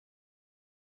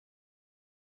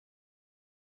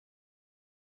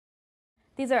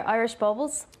These are Irish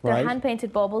baubles. They're Right.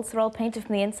 hand-painted baubles. They're all painted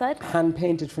from the inside.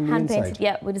 Hand-painted from the Hand-painted, inside?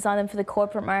 yeah. We design them for the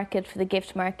corporate market, for the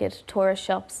gift market, tourist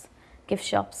shops, gift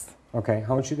shops. Okay,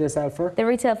 how much do they sell for? They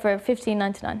retail for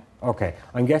 $15.99. Okay,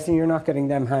 I'm guessing you're not getting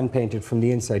them hand-painted from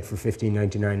the inside for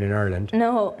 $15.99 in Ireland.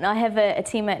 No, I have a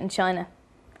team out in China.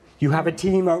 You have a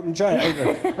team out in China?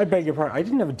 I beg your pardon, I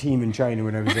didn't have a team in China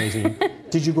when I was 18.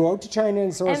 Did you go out to China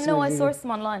and source them? No, I sourced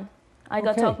them online. I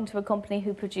got Okay. talking to a company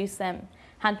who produce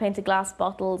hand-painted glass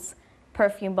bottles,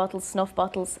 perfume bottles, snuff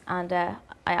bottles, and I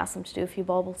asked them to do a few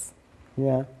baubles.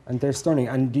 Yeah, and they're stunning.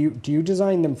 And do you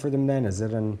design them for them then, is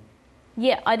it? And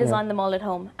Yeah, I design them all at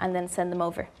home and then send them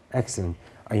over. excellent.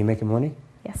 Are you making money?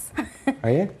 Yes. Are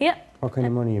you? Yeah. What kind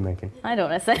of money are you making? I don't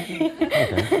want to say.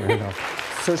 Okay, fair enough.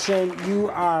 So Shane, you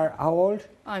are how old?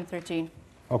 I'm 13.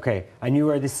 Okay, and you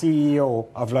are the CEO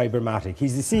of Libramatic.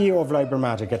 He's the CEO of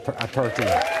Libramatic at 13.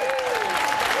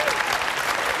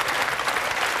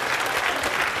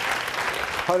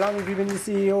 How long have you been the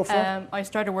CEO for? I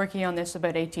started working on this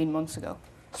about 18 months ago.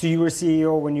 So you were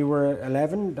CEO when you were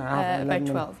 11? About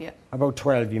 12, yeah. About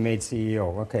 12 you made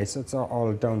CEO. Okay, so it's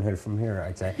all downhill from here,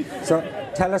 I'd say. So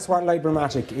tell us what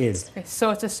Libramatic is. Okay,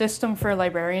 so it's a system for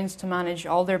librarians to manage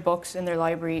all their books in their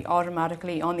library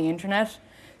automatically on the internet.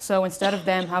 So instead of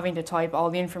them having to type all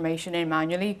the information in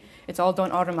manually, it's all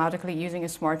done automatically using a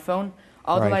smartphone.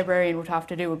 All the Right. librarian would have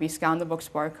to do would be scan the book's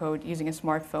barcode using a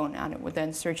smartphone, and it would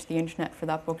then search the internet for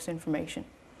that book's information.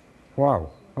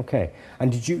 Wow, okay.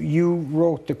 And did you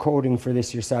wrote the coding for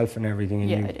this yourself and everything? And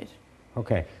Yeah, you, I did.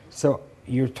 Okay, so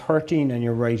you're 13 and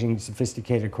you're writing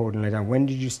sophisticated coding like that. When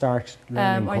did you start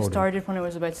learning I coding? started when I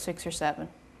was about 6 or 7.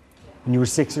 When you were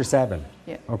 6 or 7?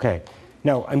 Yeah. Okay.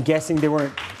 Now, I'm guessing they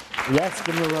weren't... Yes,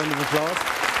 give me a round of applause.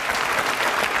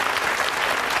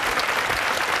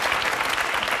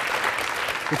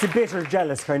 It's a bitter,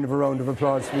 jealous kind of a round of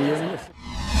applause for you, isn't it?